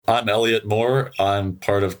I'm Elliot Moore. I'm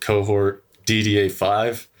part of cohort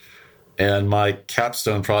DDA5, and my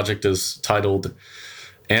capstone project is titled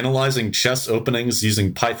Analyzing Chess Openings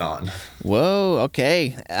Using Python. Whoa,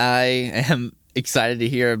 okay. I am excited to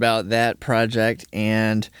hear about that project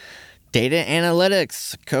and Data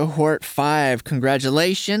Analytics Cohort 5.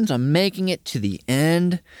 Congratulations on making it to the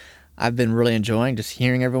end. I've been really enjoying just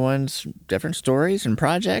hearing everyone's different stories and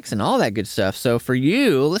projects and all that good stuff. So for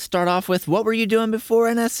you, let's start off with, what were you doing before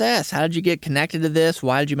NSS? How did you get connected to this?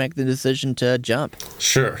 Why did you make the decision to jump?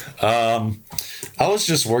 Sure. I was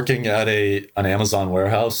just working at an Amazon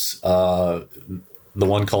warehouse, the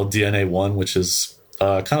one called DNA One, which is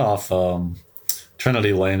kind of off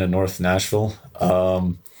Trinity Lane in North Nashville.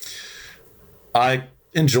 I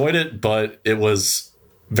enjoyed it, but it was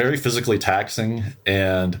very physically taxing,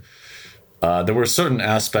 and there were certain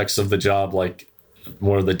aspects of the job, like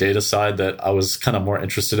more of the data side, that I was kind of more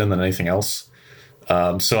interested in than anything else.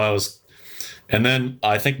 And then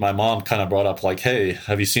I think my mom kind of brought up like, hey,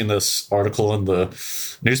 have you seen this article in the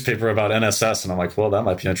newspaper about NSS? And I'm like, well, that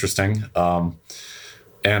might be interesting.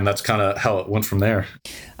 And that's kind of how it went from there.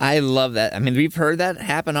 I love that. I mean, we've heard that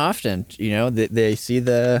happen often. You know, they see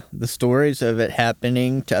the stories of it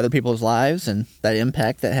happening to other people's lives and that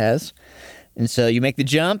impact that has. And so you make the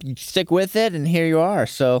jump, you stick with it, and here you are.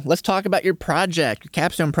 So let's talk about your project, your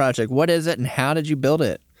capstone project. What is it, and how did you build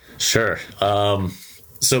it? Sure.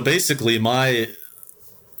 So basically, my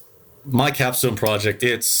capstone project,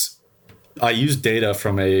 I use data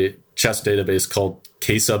from a chess database called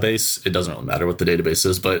Base. It doesn't really matter what the database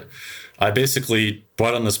is, but I basically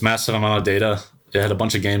brought on this massive amount of data. It had a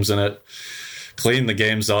bunch of games in it, cleaned the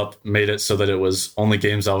games up, made it so that it was only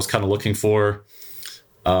games I was kind of looking for.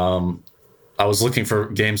 I was looking for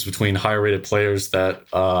games between higher rated players that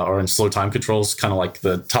are in slow time controls, kind of like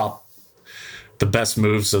the best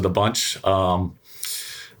moves of the bunch.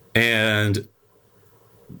 And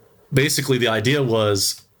basically the idea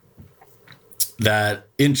was that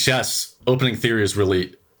in chess, opening theory is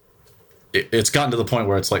really, it's gotten to the point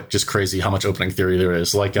where it's like just crazy how much opening theory there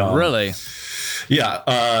is. Like, really?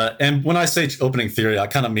 Yeah. And when I say opening theory, I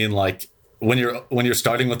kind of mean like, when you're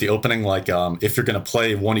starting with the opening, like if you're going to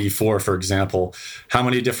play 1e4, for example, how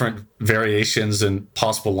many different variations and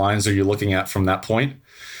possible lines are you looking at from that point?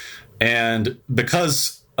 And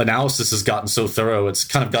because analysis has gotten so thorough, it's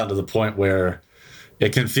kind of gotten to the point where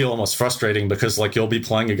it can feel almost frustrating, because like you'll be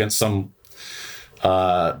playing against some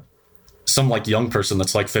like young person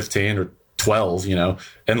that's like 15 or 12, you know,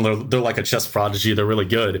 and they're like a chess prodigy. They're really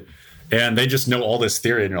good, and they just know all this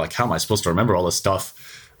theory, and you're like, how am I supposed to remember all this stuff?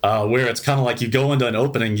 Where it's kind of like you go into an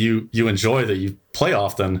opening you enjoy, that you play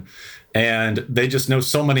often, and they just know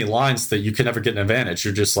so many lines that you can never get an advantage.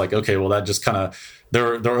 You're just like, okay, well, that just kind of,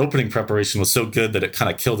 their opening preparation was so good that it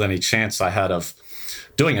kind of killed any chance I had of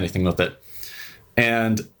doing anything with it.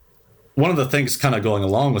 And one of the things kind of going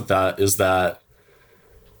along with that is that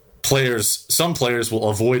some players will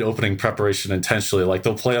avoid opening preparation intentionally. Like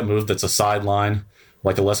they'll play a move that's a sideline,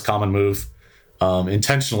 like a less common move,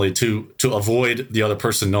 intentionally to avoid the other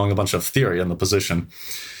person knowing a bunch of theory on the position.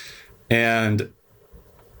 And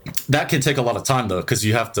that can take a lot of time, though, because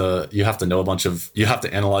you have to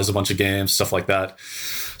analyze a bunch of games, stuff like that.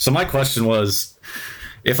 So my question was,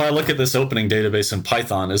 if I look at this opening database in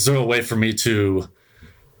Python, is there a way for me to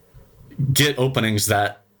get openings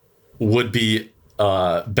that would be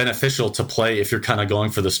beneficial to play if you're kind of going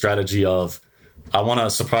for the strategy of, I want to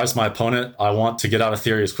surprise my opponent, I want to get out of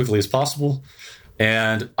theory as quickly as possible,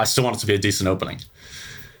 and I still want it to be a decent opening?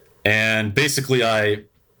 And basically I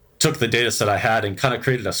took the data set I had and kind of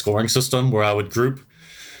created a scoring system where I would group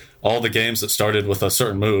all the games that started with a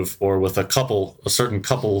certain move or with a certain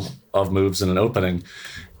couple of moves in an opening.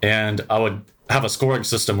 And I would have a scoring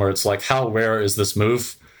system where it's like, how rare is this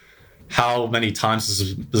move? How many times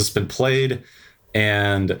has this been played?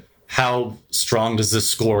 And how strong does this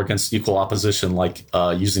score against equal opposition, like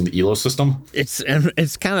using the ELO system? It's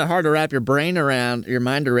kind of hard to wrap your mind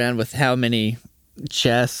around with how many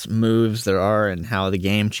chess moves there are and how the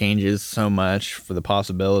game changes so much for the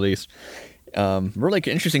possibilities. Really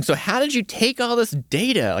interesting. So how did you take all this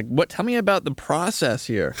data? Tell me about the process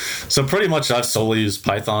here. So pretty much I've solely used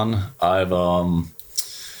Python. I've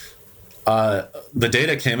the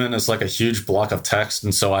data came in as like a huge block of text,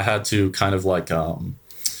 and so I had to kind of like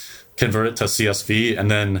convert it to CSV, and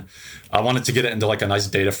then I wanted to get it into like a nice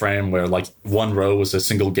data frame where like one row was a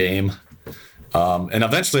single game. And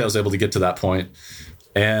eventually I was able to get to that point.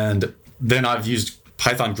 And then I've used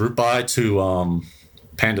Python group by to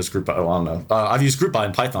pandas group by, I don't know. I've used group by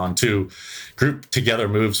in Python to group together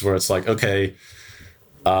moves where it's like, okay,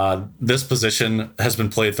 this position has been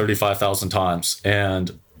played 35,000 times,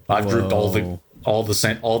 and I've grouped all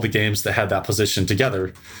the games that had that position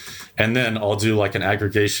together, and then I'll do like an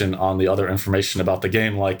aggregation on the other information about the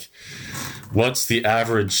game, like what's the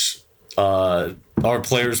average. Are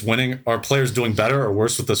players winning? Are players doing better or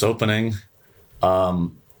worse with this opening?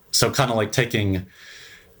 So kind of like taking,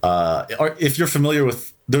 if you're familiar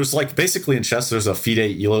with, there's like basically in chess, there's a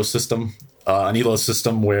FIDE ELO system, an ELO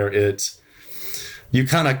system where you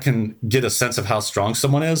kind of can get a sense of how strong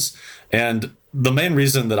someone is. And the main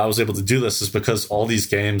reason that I was able to do this is because all these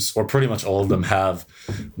games, or pretty much all of them, have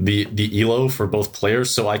the ELO for both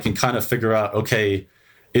players. So I can kind of figure out, okay,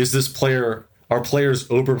 are players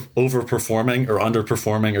overperforming or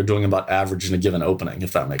underperforming or doing about average in a given opening,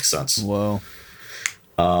 if that makes sense. Whoa.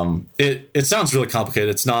 It sounds really complicated.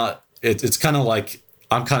 It's not. It's kind of like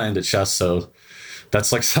I'm kind of into chess, so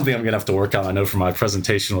that's like something I'm gonna have to work on. I know for my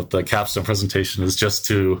presentation with the capstone presentation is just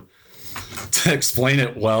to explain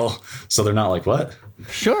it well, so they're not like, what?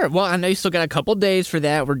 Sure. Well, I know you still got a couple days for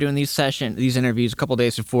that. We're doing these interviews a couple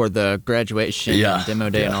days before the graduation, and demo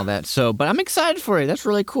day, and all that. So, but I'm excited for it. That's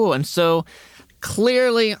really cool. And so,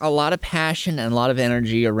 clearly, a lot of passion and a lot of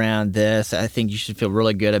energy around this. I think you should feel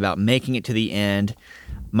really good about making it to the end.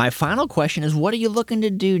 My final question is, what are you looking to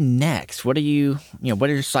do next? What are what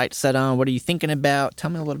are your sights set on? What are you thinking about? Tell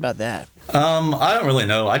me a little about that. I don't really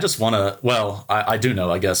know. I just want to, well, I do know,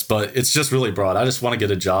 I guess, but it's just really broad. I just want to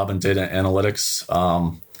get a job in data analytics.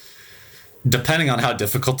 Depending on how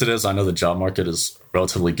difficult it is, I know the job market is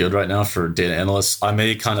relatively good right now for data analysts. I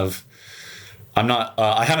haven't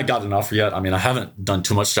gotten an offer yet. I mean, I haven't done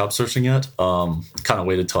too much job searching yet. Kind of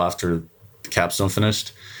waited till after the capstone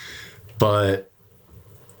finished. But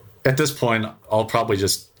at this point, I'll probably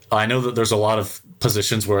I know that there's a lot of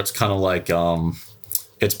positions where it's kind of like,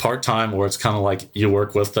 it's part-time, or it's kind of like you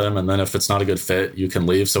work with them, and then if it's not a good fit, you can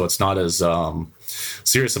leave. So it's not as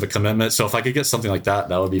serious of a commitment. So if I could get something like that,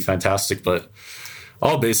 that would be fantastic. But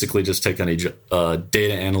I'll basically just take any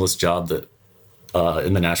data analyst job that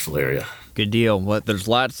in the Nashville area. Good deal. Well, there's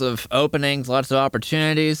lots of openings, lots of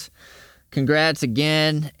opportunities. Congrats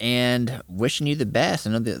again, and wishing you the best.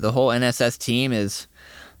 I know the whole NSS team is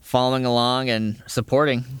following along and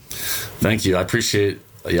supporting. Thank you. I appreciate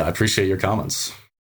your comments.